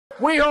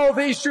We hold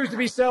these truths to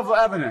be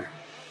self-evident.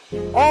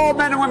 All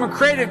men and women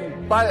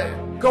created by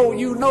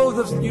you know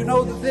the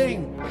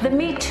thing. The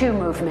Me Too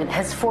movement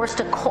has forced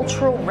a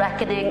cultural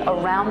reckoning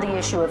around the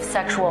issue of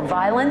sexual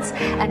violence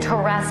and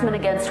harassment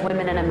against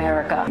women in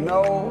America.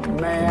 No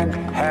man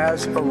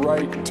has a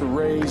right to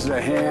raise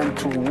a hand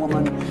to a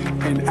woman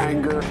in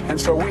anger.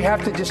 And so we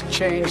have to just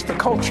change the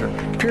culture,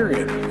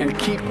 period. And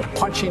keep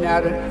punching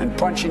at it and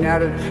punching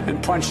at it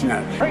and punching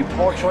at it. Very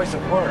poor choice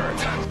of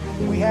words.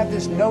 We have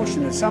this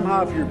notion that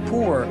somehow if you're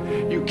poor,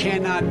 you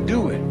cannot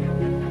do it.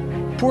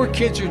 Poor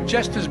kids are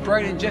just as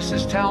bright and just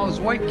as talented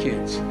as white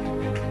kids.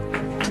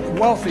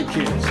 Wealthy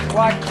kids,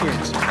 black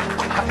kids,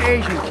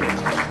 Asian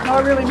kids. No,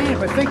 I really mean it,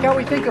 but think how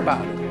we think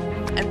about it.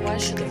 And why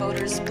should the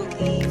voters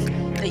believe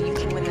that you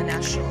can win the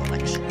national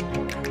election?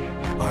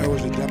 I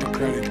was a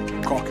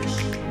Democratic caucus.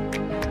 You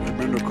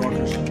remember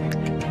caucus?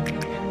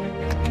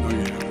 No,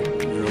 you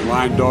haven't. You're a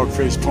lying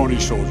dog-faced pony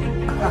soldier.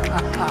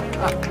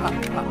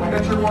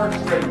 Get your work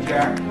straight,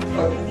 Jack.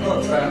 Look,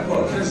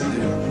 listen to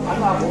you. I'm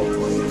not voting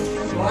for you.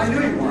 Well, I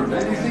knew you weren't.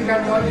 Man, you think I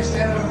thought you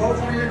stand up and vote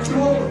for me? You're too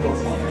old to vote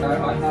for me.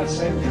 I'm not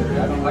sanitary.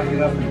 I don't like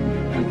it up and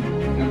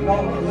no,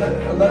 let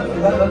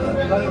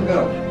him go.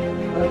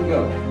 Let him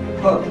go.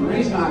 Look, the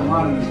reason I'm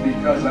running is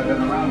because I've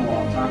been around a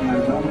long time and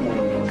I've known what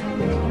it goes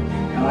through.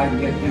 And I can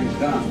get things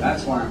done.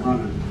 That's why I'm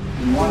running.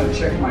 You want to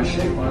check my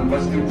shape on?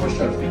 Let's do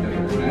push-ups together,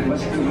 man.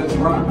 Let's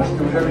run. Let's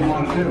do whatever you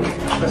want to do.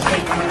 Let's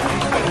take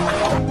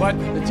But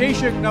the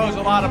Taoiseach knows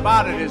a lot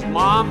about it. His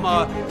mom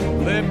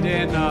lived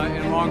in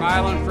Long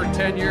Island for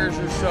 10 years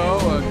or so.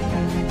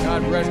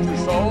 God rest her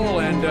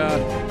soul. And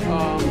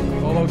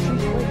although she's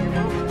dead,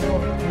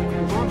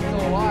 your mom's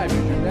still alive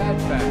because your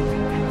dad's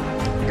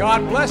back.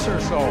 God bless her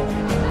soul.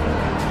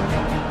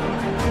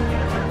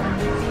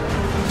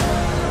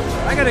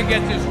 I got to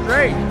get this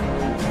straight.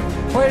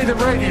 Play the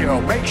radio,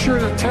 make sure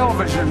the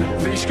television,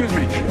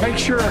 make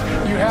sure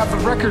you have the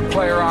record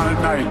player on at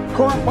night.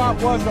 Corn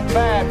Pop was a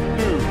bad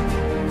dude,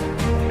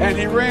 and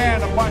he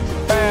ran a bunch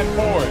of bad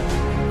boys.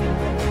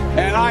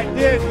 And I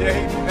did,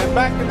 Dave, and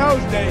back in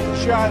those days, to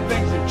show how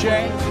things have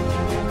changed,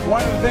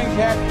 one of the things you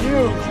had to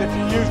use, if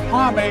you used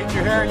pomade in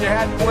your hair, you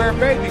had to wear a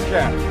bathing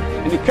cap.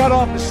 And you cut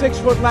off the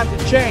 6-foot length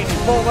of chain and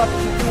pull it up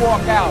and you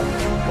walk out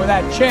with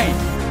that chain.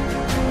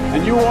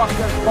 And you walked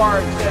as far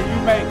and said,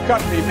 you may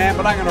cut me, man,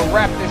 but I'm going to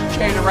wrap this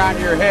chain around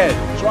your head.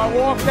 So I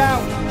walked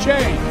out with the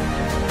chain.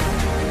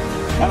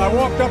 And I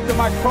walked up to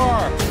my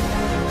car.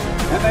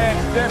 And they,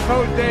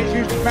 those days,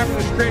 used to remember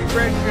the straight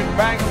razors, you'd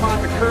bang them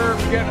on the curb,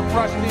 get them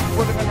rusty,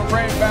 put them in the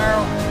rain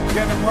barrel,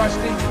 get them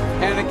rusty.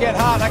 And to get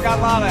hot, I got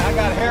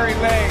hairy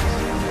legs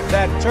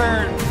that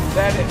turn,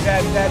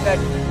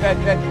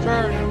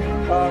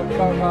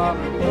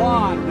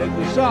 blonde in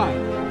the sun.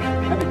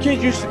 And the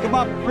kids used to come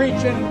up and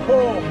reach in and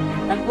pull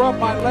and rub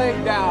my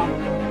leg down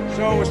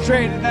so it was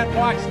straight, and then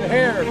watch the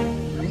hair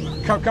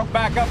come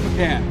back up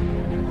again.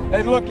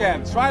 They'd look at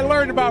it. So I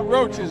learned about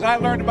roaches. I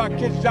learned about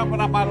kids jumping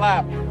on my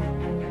lap.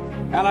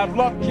 And I've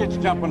loved kids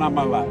jumping on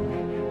my lap.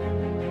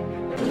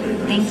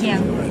 Thank you.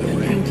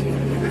 Thank you.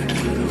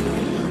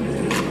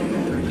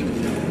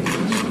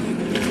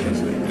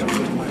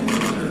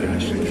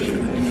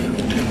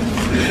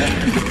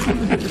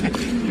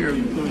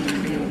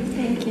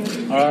 Thank you.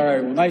 All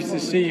right, well, nice to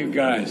see you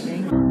guys.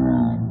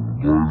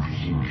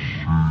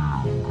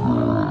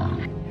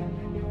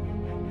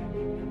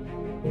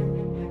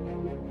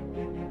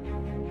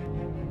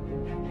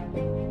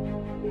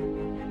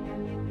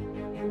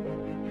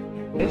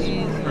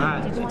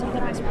 Did you tell the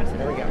vice president?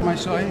 There we go. Am I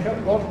saw you? Do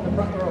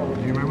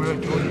you remember what I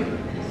told you?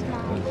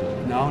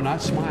 No,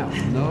 not smile.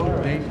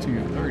 No date till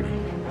you're 30.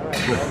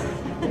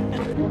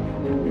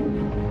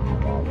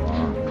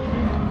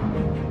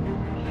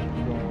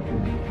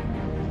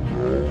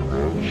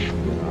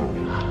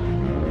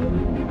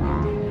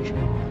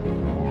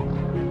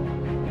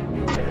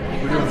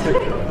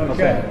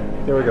 Okay.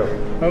 There we go.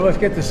 Well, let's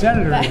get the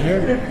senator in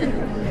here.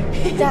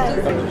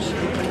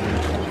 Dad.